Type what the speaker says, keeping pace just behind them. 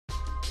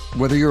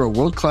Whether you're a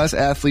world-class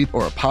athlete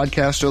or a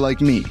podcaster like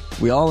me,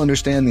 we all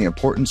understand the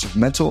importance of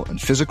mental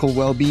and physical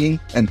well-being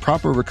and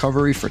proper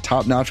recovery for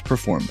top-notch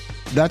performance.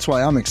 That's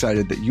why I'm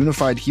excited that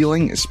Unified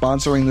Healing is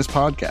sponsoring this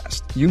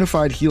podcast.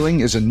 Unified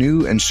Healing is a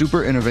new and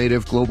super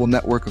innovative global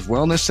network of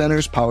wellness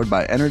centers powered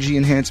by Energy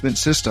Enhancement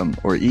System,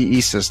 or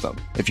EE System.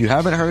 If you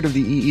haven't heard of the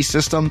EE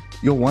System,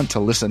 you'll want to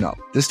listen up.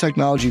 This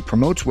technology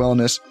promotes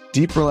wellness,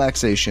 deep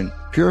relaxation,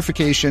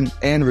 purification,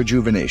 and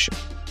rejuvenation.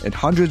 In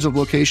hundreds of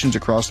locations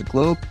across the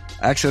globe,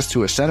 access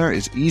to a center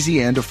is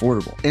easy and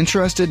affordable.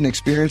 Interested in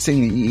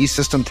experiencing the EE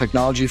System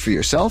technology for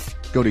yourself?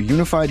 Go to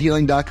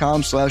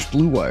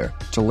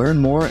unifiedhealing.com/bluewire to learn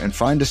more and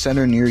find a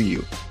center near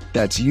you.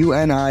 That's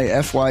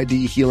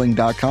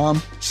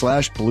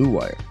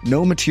unifydhealing.com/bluewire.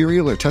 No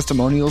material or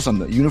testimonials on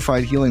the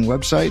Unified Healing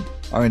website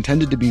are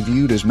intended to be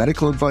viewed as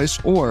medical advice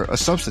or a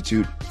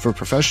substitute for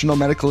professional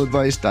medical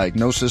advice,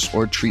 diagnosis,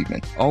 or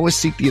treatment. Always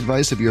seek the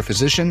advice of your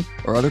physician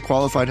or other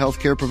qualified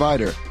healthcare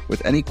provider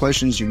with any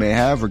questions you may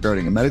have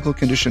regarding a medical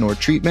condition or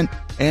treatment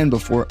and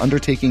before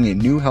undertaking a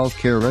new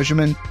healthcare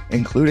regimen,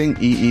 including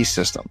EE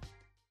System.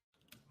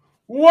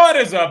 What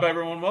is up,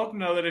 everyone? Welcome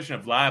to another edition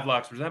of Live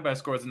Locks presented by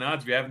Scores and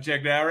Odds. If you haven't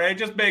checked it out already,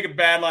 just making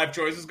bad life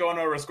choices. Going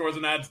over to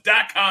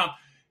scoresandodds.com.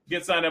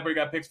 Get signed up where you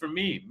got picks from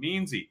me,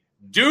 Meansy,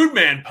 Dude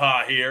Man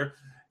Pa here.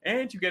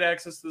 And you get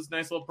access to this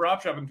nice little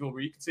prop shopping tool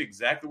where you can see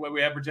exactly what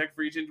we have projected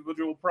for each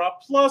individual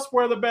prop, plus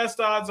where the best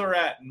odds are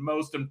at. And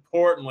most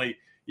importantly,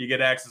 you get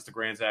access to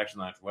Grant's Action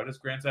Lounge. What is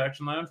Grant's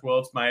Action Lounge? Well,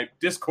 it's my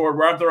Discord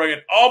where I'm throwing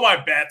in all my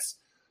bets.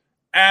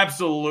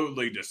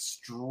 Absolutely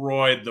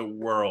destroyed the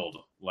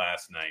world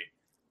last night.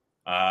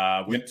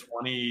 Went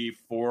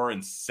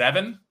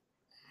 24-7,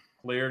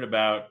 cleared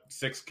about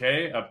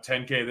 6K, up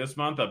 10K this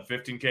month, up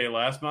 15K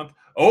last month,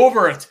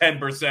 over a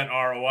 10%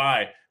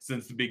 ROI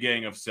since the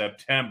beginning of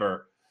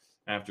September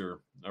after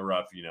a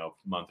rough,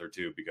 month or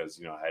two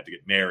because, I had to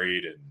get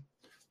married and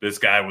this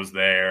guy was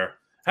there.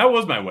 How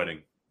was my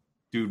wedding?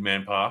 Dude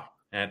Man Pa,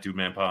 at Dude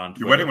Man Pa on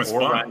Twitter. Your wedding was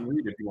or fun. Ryan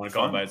Reed, if you want to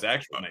call him by his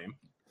actual name.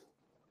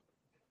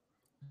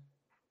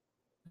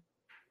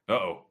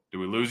 Uh-oh, did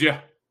we lose you?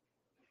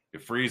 You're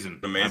freezing.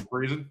 Amazing. I'm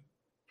freezing.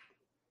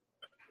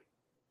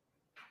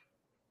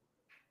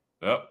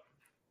 Oh.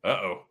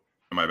 Uh-oh.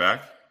 Am I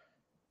back?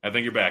 I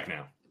think you're back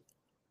now.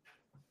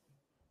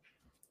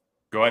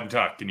 Go ahead and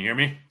talk. Can you hear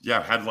me?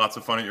 Yeah, had lots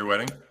of fun at your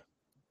wedding.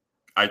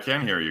 I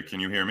can hear you. Can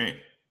you hear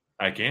me?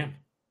 I can.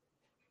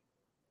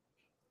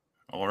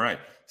 All right.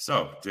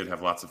 So, did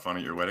have lots of fun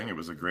at your wedding. It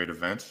was a great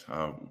event.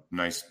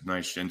 Nice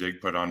shindig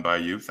put on by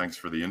you. Thanks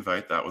for the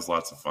invite. That was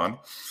lots of fun.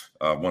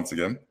 Once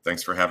again,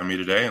 thanks for having me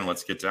today. And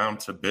let's get down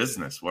to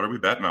business. What are we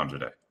betting on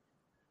today?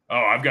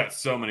 Oh, I've got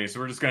so many. So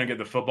we're just going to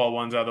get the football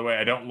ones out of the way.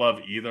 I don't love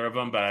either of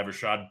them, but I have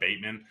Rashad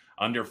Bateman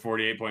under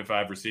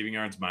 48.5 receiving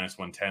yards, minus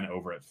 110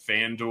 over at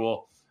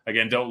FanDuel.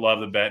 Again, don't love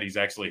the bet. He's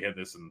actually hit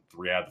this in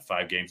 3 out of the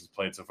 5 games he's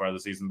played so far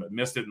this season, but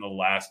missed it in the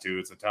last 2.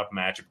 It's a tough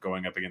matchup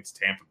going up against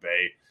Tampa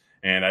Bay.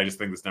 And I just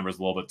think this number is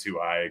a little bit too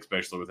high,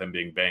 especially with him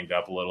being banged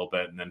up a little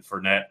bit. And then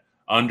Fournette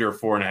under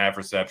 4.5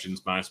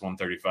 receptions, minus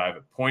 135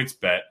 at points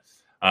bet.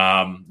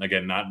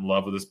 Again, not in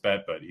love with this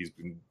bet, but he's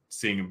been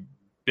seeing a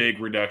big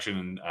reduction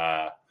in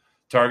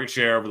target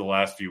share over the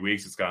last few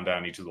weeks. It's gone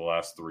down each of the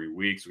last 3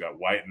 weeks. We got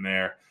White in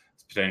there.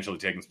 It's potentially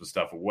taking some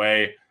stuff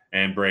away.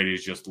 And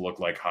Brady's just looked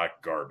like hot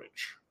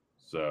garbage.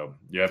 So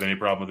you have any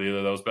problem with either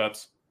of those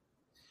bets?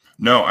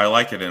 No, I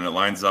like it. And it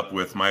lines up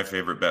with my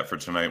favorite bet for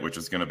tonight, which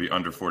is going to be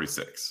under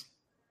 46.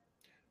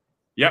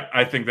 Yep,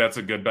 I think that's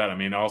a good bet. I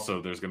mean,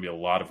 also, there's going to be a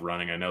lot of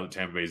running. I know that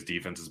Tampa Bay's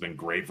defense has been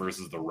great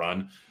versus the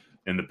run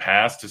in the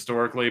past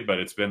historically, but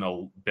it's been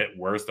a bit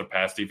worse. Their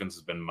pass defense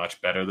has been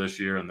much better this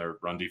year, and their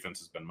run defense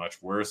has been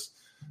much worse.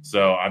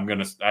 So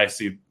I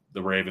see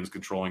the Ravens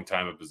controlling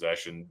time of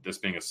possession, this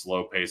being a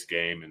slow-paced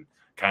game and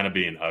kind of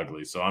being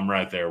ugly. So I'm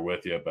right there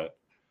with you. But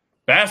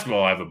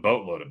basketball, I have a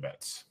boatload of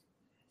bets.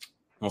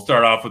 We'll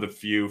start off with a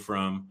few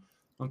from,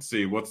 let's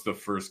see, what's the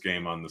first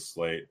game on the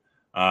slate?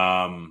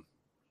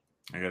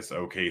 I guess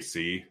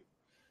OKC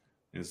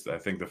is, I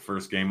think, the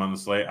first game on the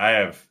slate. I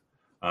have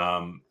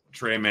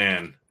Trey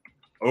Mann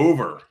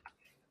over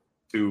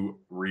 2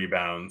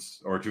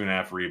 rebounds or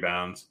 2.5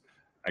 rebounds.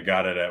 I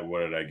got it at, what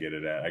did I get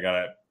it at? I got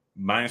it at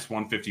minus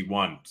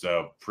 151.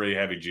 So pretty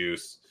heavy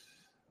juice.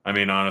 I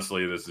mean,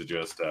 honestly, this is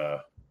just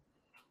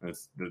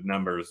it's the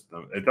numbers.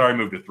 It's already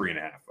moved to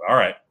 3.5. All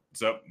right.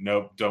 So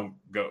nope, don't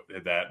go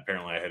hit that.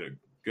 Apparently I hit it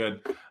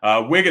good.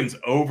 Wiggins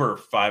over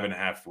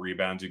 5.5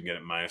 rebounds. You can get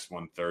it minus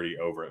 130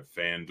 over at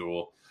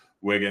FanDuel.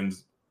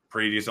 Wiggins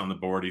pretty decent on the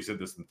board. He's hit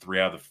this in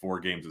 3 out of the 4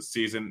 games this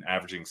season,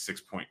 averaging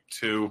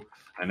 6.2.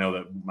 I know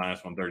that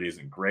minus 130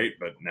 isn't great,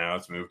 but now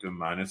it's moved to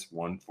minus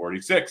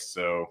 146.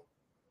 So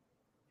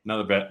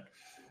another bet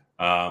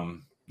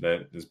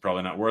that is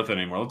probably not worth it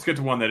anymore. Let's get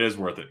to one that is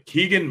worth it.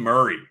 Keegan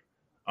Murray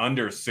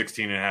under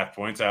 16.5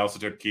 points. I also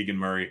took Keegan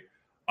Murray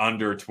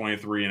under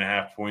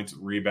 23.5 points,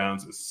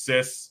 rebounds,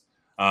 assists.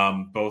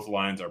 Both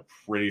lines are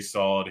pretty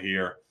solid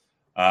here.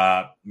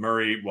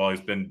 Murray, while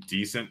he's been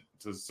decent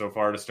so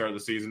far to start the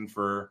season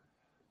for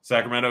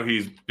Sacramento,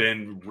 he's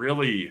been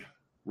really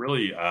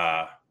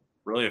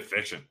really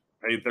efficient.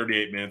 Played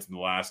 38 minutes in the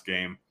last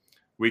game.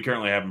 We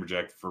currently have him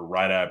projected for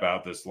right at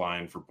about this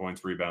line for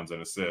points, rebounds,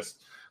 and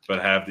assists,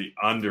 but have the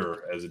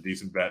under as a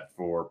decent bet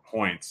for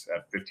points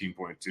at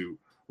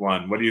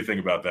 15.21. What do you think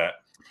about that?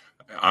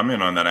 I'm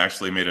in on that. I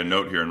actually made a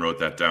note here and wrote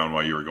that down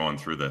while you were going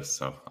through this.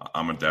 So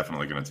I'm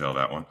definitely going to tail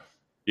that one.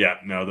 Yeah,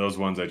 no, those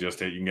ones I just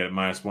hit. You can get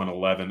minus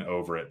 111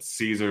 over at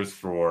Caesars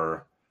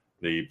for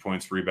the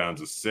points,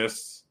 rebounds,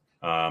 assists.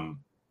 And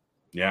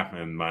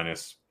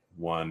minus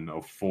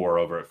 104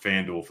 over at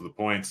FanDuel for the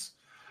points.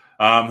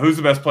 Who's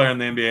the best player in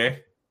the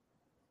NBA?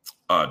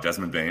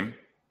 Desmond Bane.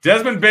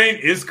 Desmond Bane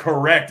is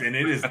correct, and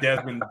it is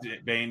Desmond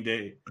Bane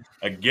Day.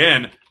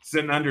 Again,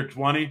 sitting under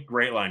 20,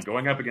 great line.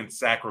 Going up against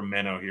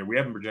Sacramento here. We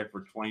have him projected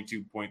for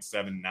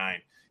 22.79.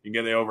 You can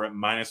get it over at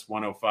minus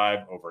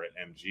 105 over at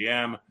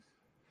MGM.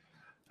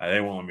 They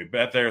won't let me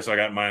bet there, so I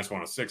got minus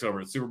 106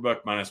 over at Superbook,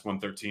 minus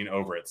 113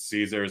 over at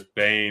Caesars.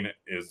 Bane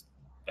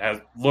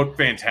has looked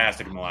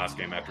fantastic in the last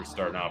game after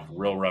starting off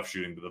real rough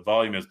shooting, but the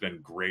volume has been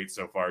great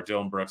so far.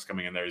 Dylan Brooks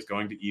coming in there. He's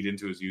going to eat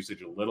into his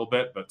usage a little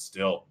bit, but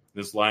still,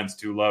 this line's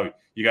too low.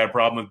 You got a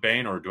problem with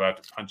Bane, or do I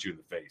have to punch you in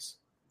the face?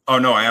 Oh,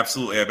 no, I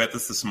bet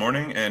this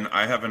morning, and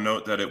I have a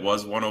note that it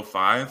was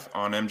 105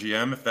 on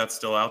MGM, if that's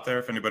still out there,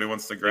 if anybody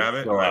wants to grab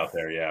it. Still out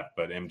there, yeah,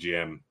 but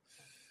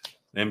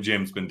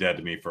MGM's been dead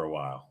to me for a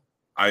while.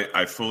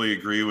 I fully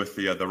agree with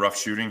the rough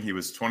shooting. He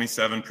was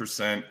 27%,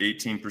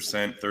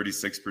 18%,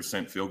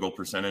 36% field goal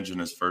percentage in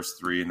his first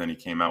three, and then he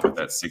came out with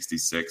that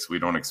 66. We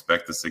don't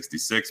expect the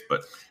 66,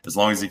 but as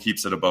long as he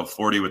keeps it above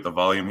 40 with the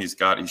volume he's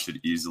got, he should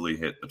easily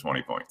hit the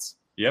 20 points.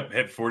 Yep,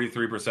 hit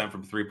 43%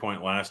 from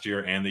three-point last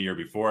year and the year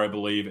before, I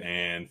believe,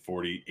 and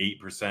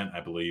 48%,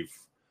 I believe,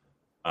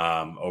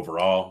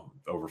 overall,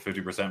 over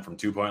 50% from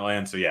two-point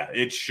land. So, yeah,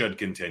 it should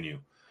continue.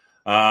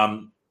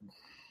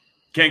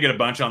 Can't get a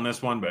bunch on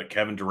this one, but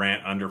Kevin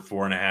Durant under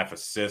 4.5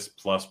 assists,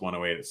 plus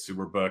 108 at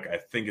Superbook. I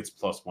think it's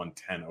plus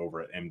 110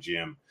 over at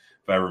MGM,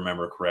 if I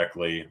remember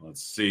correctly.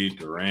 Let's see,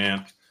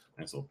 Durant,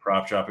 nice little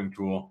prop shopping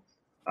tool.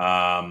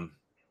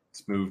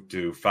 Let's move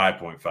to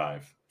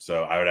 5.5.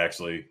 So I would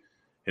actually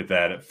hit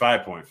that at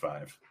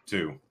 5.5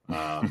 too.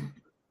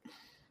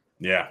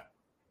 Yeah.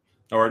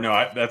 Or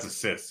no, that's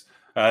assists.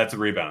 That's a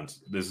rebound.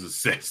 This is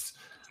assists.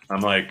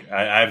 I'm like,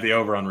 I have the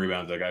over on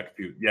rebounds. I got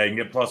confused. Yeah, you can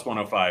get plus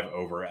 105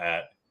 over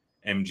at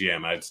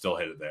MGM. I'd still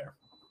hit it there.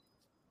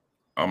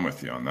 I'm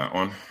with you on that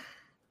one.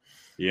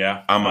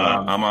 Yeah, I'm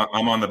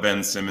on the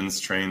Ben Simmons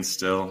train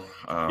still.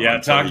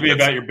 Talk to me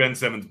about your Ben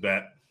Simmons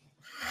bet.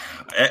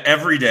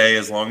 Every day,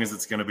 as long as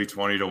it's going to be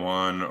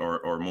 20-1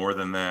 or more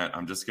than that,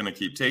 I'm just going to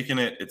keep taking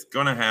it. It's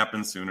going to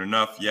happen soon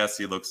enough. Yes,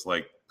 he looks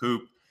like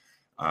poop.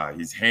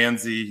 He's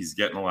handsy. He's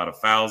getting a lot of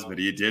fouls, but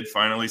he did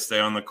finally stay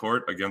on the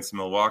court against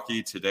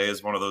Milwaukee. Today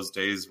is one of those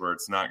days where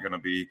it's not going to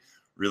be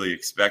really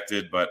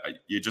expected, but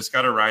you just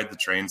got to ride the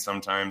train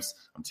sometimes.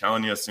 I'm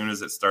telling you, as soon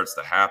as it starts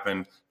to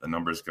happen, the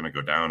number is going to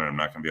go down and I'm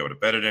not going to be able to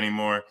bet it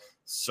anymore.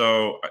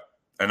 So,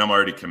 and I'm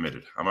already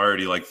committed. I'm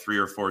already like 3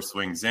 or 4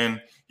 swings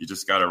in. You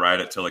just got to ride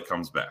it till it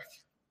comes back.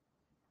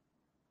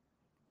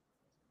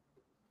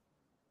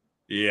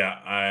 Yeah,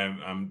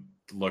 I'm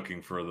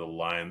looking for the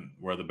line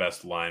where the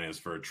best line is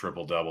for a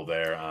triple double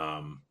there.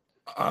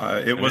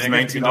 It was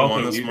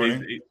 19-1 this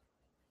morning.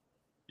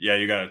 Yeah,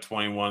 you got a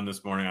 21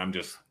 this morning.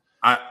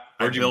 I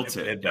built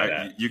it.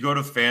 You go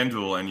to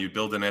FanDuel and you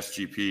build an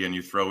SGP and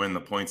you throw in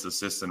the points,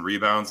 assists, and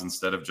rebounds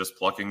instead of just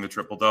plucking the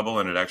triple-double,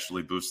 and it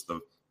actually boosts the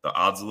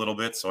odds a little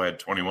bit. So I had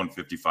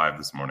 21.55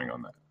 this morning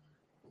on that.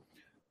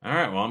 All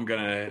right, well, I'm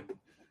going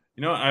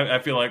to – I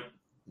feel like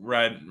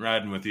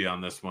riding with you on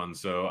this one,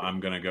 so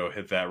I'm going to go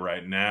hit that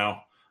right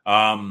now.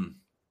 I'm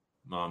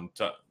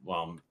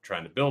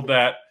trying to build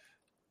that.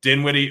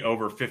 Dinwiddie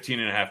over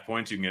 15.5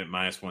 points. You can get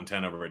minus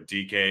 110 over at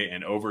DK,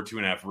 and over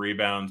 2.5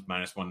 rebounds,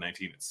 minus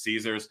 119 at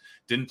Caesars.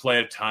 Didn't play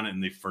a ton in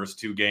the first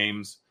 2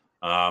 games,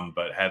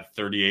 but had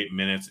 38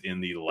 minutes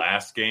in the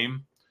last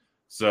game.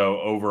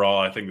 So overall,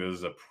 I think this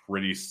is a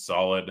pretty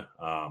solid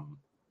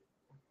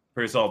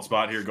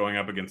spot here going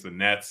up against the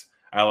Nets.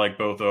 I like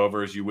both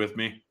overs. You with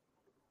me?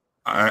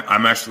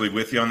 I'm actually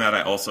with you on that.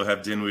 I also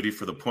have Dinwiddie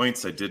for the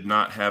points. I did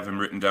not have him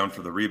written down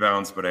for the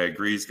rebounds, but I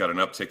agree he's got an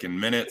uptick in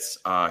minutes.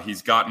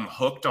 He's gotten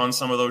hooked on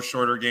some of those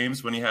shorter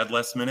games when he had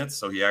less minutes,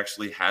 so he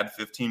actually had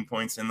 15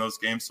 points in those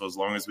games. So as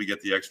long as we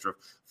get the extra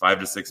 5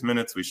 to 6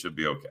 minutes, we should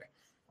be okay.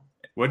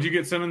 What'd you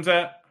get Simmons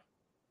at?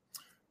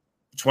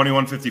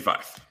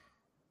 21.55.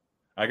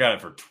 I got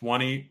it for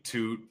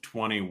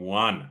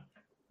 22.21.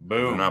 Boom.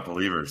 They're not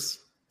believers.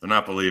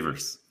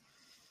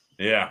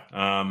 Yeah,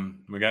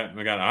 we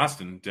got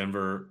Austin,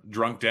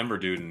 drunk Denver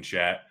dude in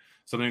chat.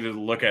 Something to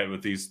look at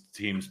with these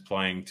teams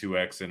playing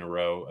 2x in a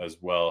row as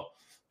well.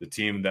 The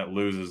team that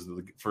loses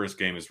the first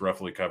game is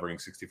roughly covering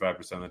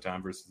 65% of the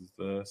time versus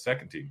the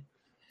second team.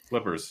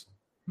 Clippers.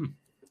 All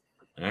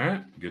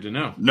right, good to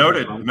know.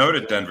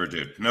 Noted, Denver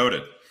dude.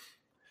 Noted.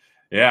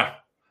 Yeah,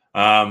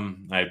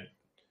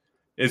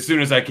 as soon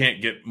as I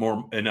can't get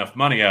enough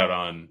money out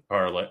on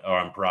parlay or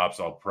on props,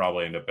 I'll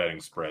probably end up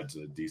betting spreads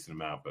a decent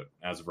amount. But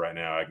as of right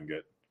now, I can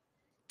get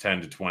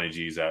 10 to 20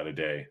 G's out a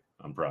day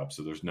on props,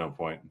 so there's no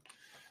point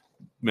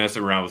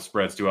messing around with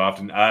spreads too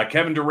often.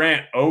 Kevin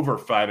Durant over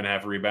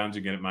 5.5 rebounds.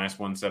 You get it minus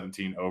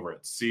 117 over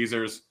at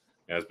Caesars.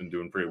 Has been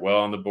doing pretty well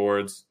on the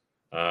boards.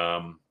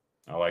 I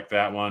like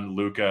that one.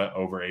 Luka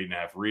over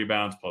 8.5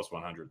 rebounds plus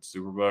 100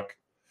 Superbook.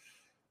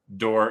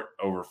 Dort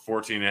over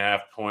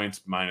 14.5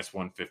 points minus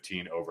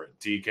 115 over at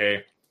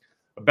DK.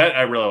 A bet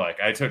I really like.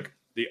 I took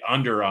the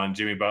under on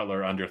Jimmy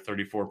Butler under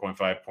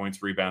 34.5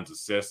 points, rebounds,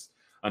 assists,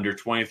 under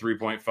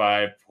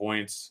 23.5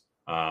 points.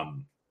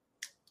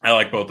 I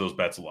like both those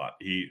bets a lot.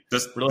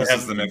 This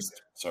is the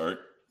next. Sorry,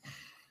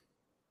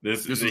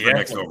 this is the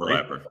next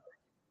overlapper.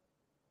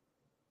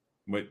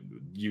 Wait,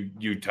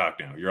 you talk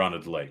now. You're on a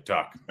delay.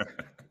 Talk.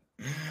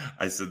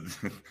 I said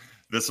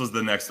this was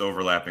the next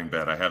overlapping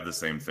bet. I have the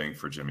same thing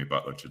for Jimmy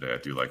Butler today. I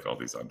do like all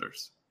these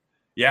unders.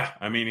 Yeah,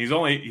 I mean he's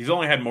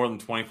only had more than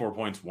 24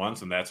 points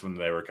once, and that's when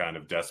they were kind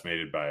of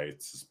decimated by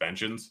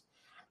suspensions.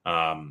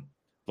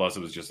 Plus, it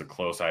was just a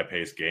close,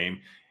 high-paced game.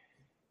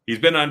 He's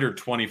been under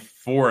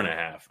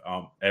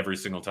 24.5 every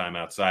single time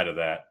outside of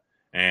that.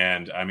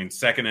 And, I mean,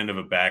 second end of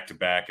a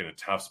back-to-back in a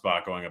tough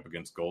spot going up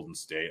against Golden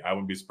State. I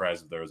wouldn't be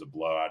surprised if there was a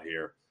blowout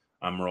here.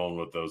 I'm rolling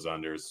with those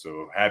unders.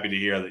 So happy to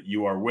hear that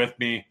you are with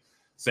me.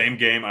 Same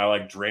game. I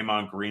like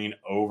Draymond Green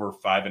over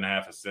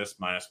 5.5 assists,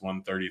 minus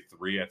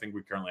 133. I think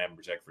we currently have him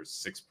projected for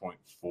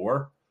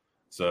 6.4.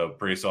 So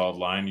pretty solid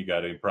line. You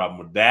got any problem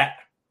with that?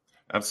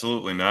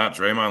 Absolutely not.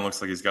 Draymond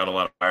looks like he's got a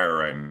lot of fire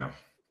right now.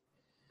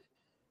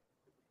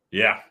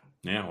 Yeah.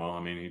 Well,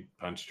 I mean, he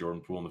punched Jordan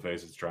Poole in the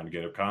face. He's trying to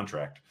get a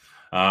contract.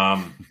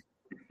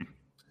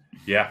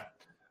 Yeah.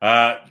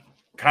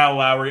 Kyle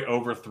Lowry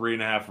over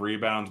 3.5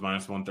 rebounds,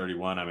 minus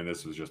 131. I mean,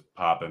 this was just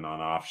popping on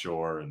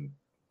offshore and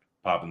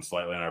popping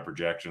slightly on our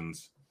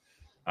projections.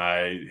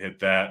 I hit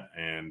that,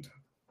 and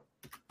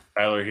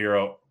Tyler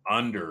Hero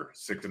under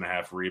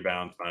 6.5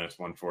 rebounds, minus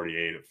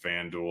 148 at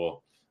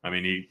FanDuel. I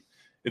mean,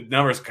 his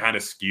numbers kind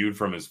of skewed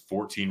from his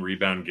 14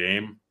 rebound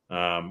game.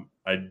 I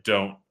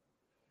don't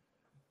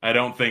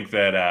think he's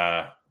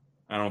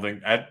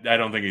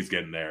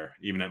getting there.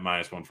 Even at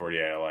minus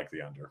 148, I like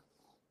the under.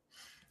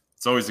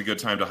 It's always a good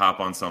time to hop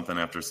on something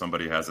after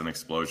somebody has an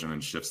explosion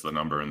and shifts the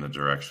number in the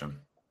direction.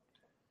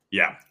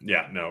 Yeah,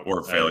 no.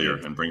 Or failure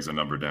and brings a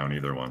number down,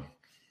 either one.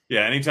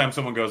 Yeah, anytime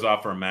someone goes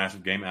off for a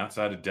massive game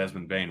outside of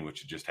Desmond Bane,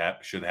 which just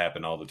should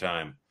happen all the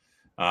time,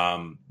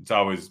 it's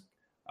always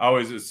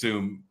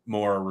assume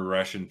more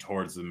regression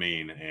towards the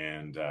mean,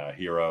 and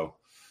Hero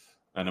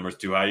number's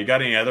too high. You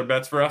got any other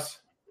bets for us?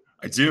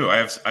 I do. I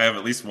have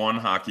at least one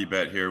hockey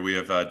bet here. We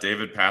have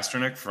David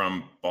Pastrnak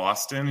from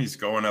Boston. He's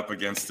going up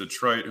against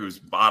Detroit, who's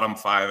bottom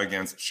 5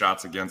 against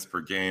shots against per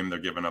game. They're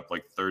giving up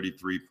like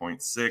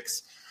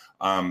 33.6.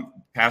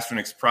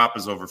 Pasternak's prop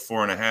is over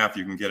 4.5.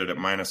 You can get it at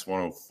minus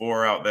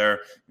 104 out there,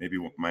 maybe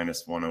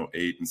minus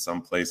 108 in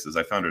some places.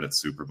 I found it at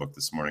Superbook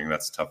this morning.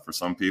 That's tough for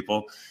some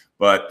people,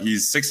 but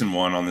he's 6-1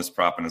 on this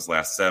prop in his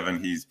last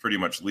 7. He's pretty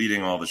much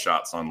leading all the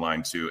shots on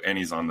line 2, and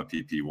he's on the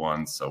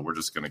PP1. So we're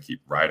just going to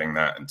keep riding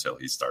that until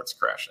he starts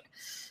crashing.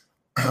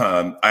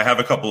 I have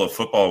a couple of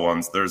football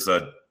ones. There's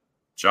a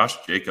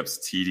Josh Jacobs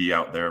TD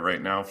out there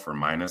right now for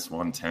minus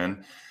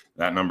 110.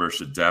 That number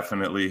should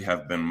definitely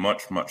have been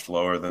much, much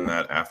lower than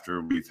that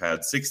after we've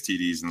had 6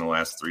 TDs in the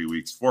last 3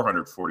 weeks,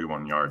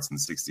 441 yards and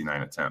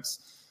 69 attempts.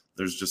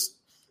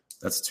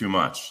 That's too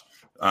much.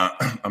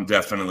 I'm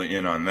definitely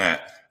in on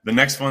that. The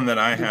next one that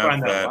I have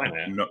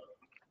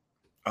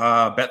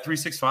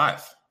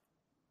Bet365.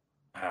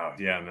 Oh,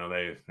 yeah, no,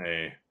 they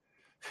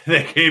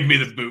gave me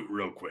the boot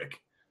real quick.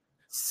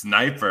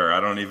 Sniper. I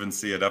don't even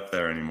see it up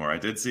there anymore. I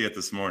did see it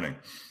this morning.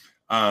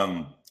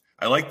 I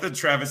like the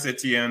Travis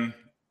Etienne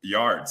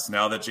yards.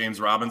 Now that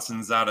James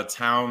Robinson's out of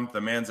town,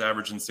 the man's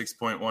averaging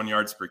 6.1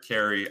 yards per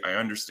carry. I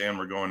understand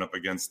we're going up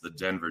against the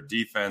Denver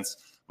defense,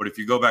 but if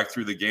you go back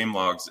through the game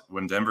logs,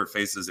 when Denver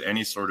faces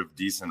any sort of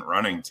decent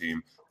running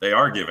team, they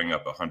are giving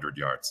up 100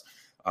 yards.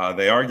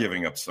 They are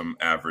giving up some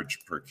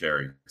average per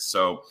carry.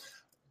 So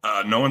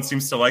no one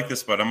seems to like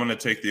this, but I'm going to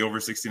take the over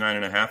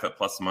 69.5 at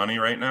plus money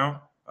right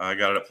now. I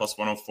got it at plus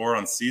 104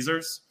 on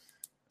Caesars.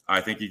 I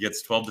think he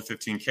gets 12 to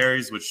 15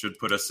 carries, which should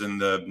put us in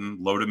the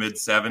low to mid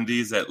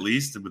 70s at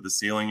least, with the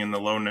ceiling in the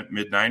low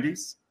mid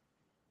 90s.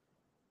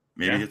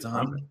 Maybe it's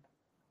 100.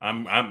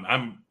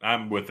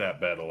 I'm with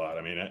that bet a lot.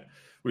 I mean,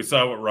 we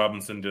saw what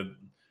Robinson did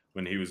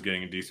when he was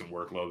getting a decent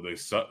workload.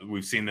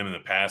 We've seen them in the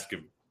past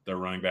give their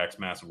running backs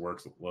massive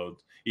workloads.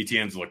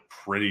 ETN's look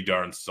pretty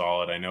darn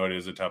solid. I know it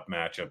is a tough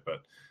matchup,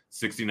 but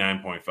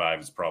 69.5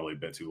 is probably a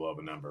bit too low of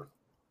a number.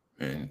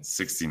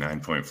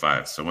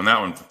 69.5. So when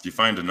if you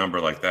find a number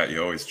like that,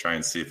 you always try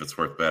and see if it's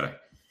worth betting.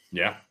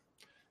 Yeah.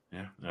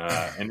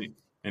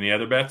 Any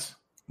other bets?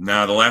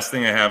 No, the last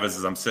thing I have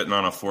is I'm sitting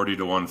on a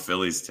 40-1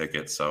 Phillies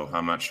ticket, so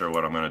I'm not sure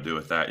what I'm going to do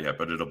with that yet,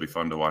 but it'll be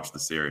fun to watch the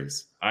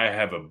series. I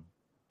have a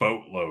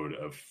boatload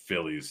of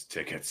Phillies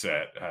tickets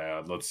at,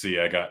 let's see,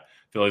 I got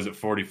Phillies at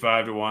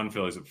 45-1,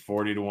 Phillies at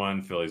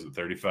 40-1, Phillies at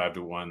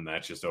 35-1.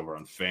 That's just over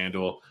on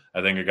FanDuel.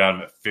 I think I got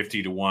them at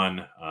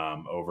 50-1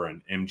 over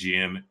an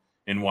MGM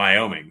in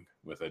Wyoming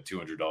with a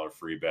 $200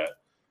 free bet.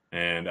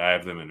 and I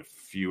have them in a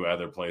few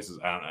other places.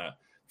 I don't know.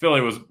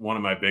 Philly was one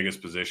of my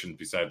biggest positions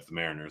besides the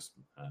Mariners.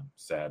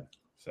 Sad.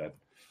 That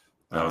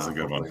was a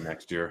good one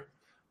next year.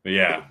 But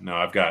yeah, no,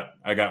 I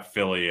got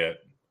Philly at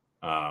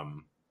I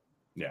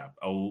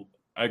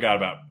got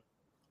about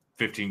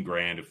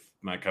 $15,000 if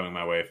not coming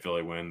my way if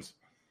Philly wins.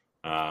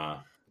 Yeah,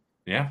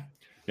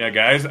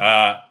 guys.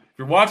 If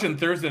you're watching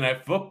Thursday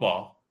Night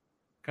Football,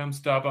 come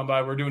stop on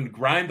by. We're doing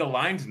Grind the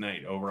Line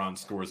tonight over on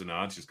Scores and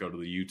Odds. Just go to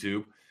the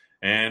YouTube,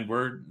 and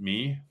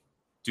me,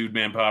 Dude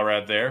Man Pa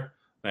right there.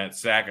 That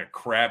sack of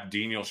crap,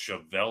 Daniel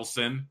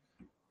Chevelson.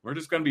 We're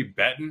just going to be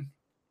betting.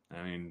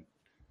 I mean,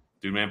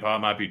 Dude Man Pa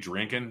might be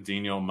drinking.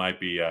 Daniel might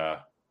be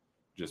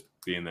just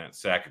being that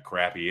sack of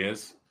crap he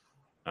is.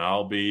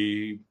 I'll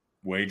be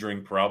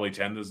wagering probably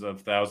tens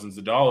of thousands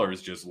of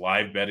dollars just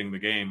live betting the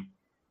game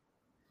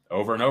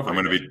over and over. I'm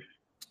going to be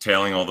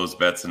tailing all those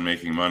bets and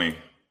making money.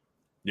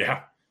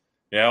 Yeah,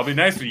 it'll be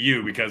nice for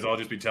you because I'll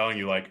just be telling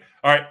you like,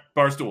 all right,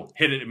 Barstool,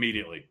 hit it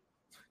immediately.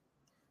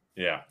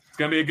 Yeah, it's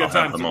going to be a good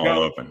time. Have them all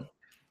open.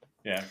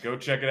 Yeah, go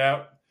check it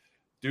out.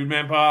 Dude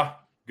Man Pa,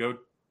 go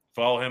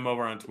follow him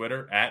over on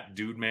Twitter at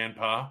Dude Man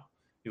Pa.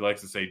 He likes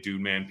to say Dude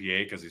Man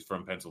PA because he's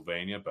from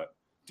Pennsylvania, but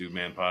Dude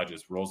Man Pa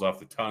just rolls off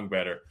the tongue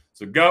better.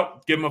 So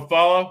go, give him a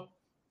follow.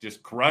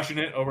 Just crushing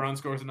it over on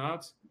Scores and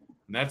Odds.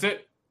 And that's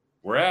it.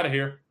 We're out of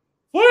here.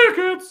 Later,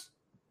 kids.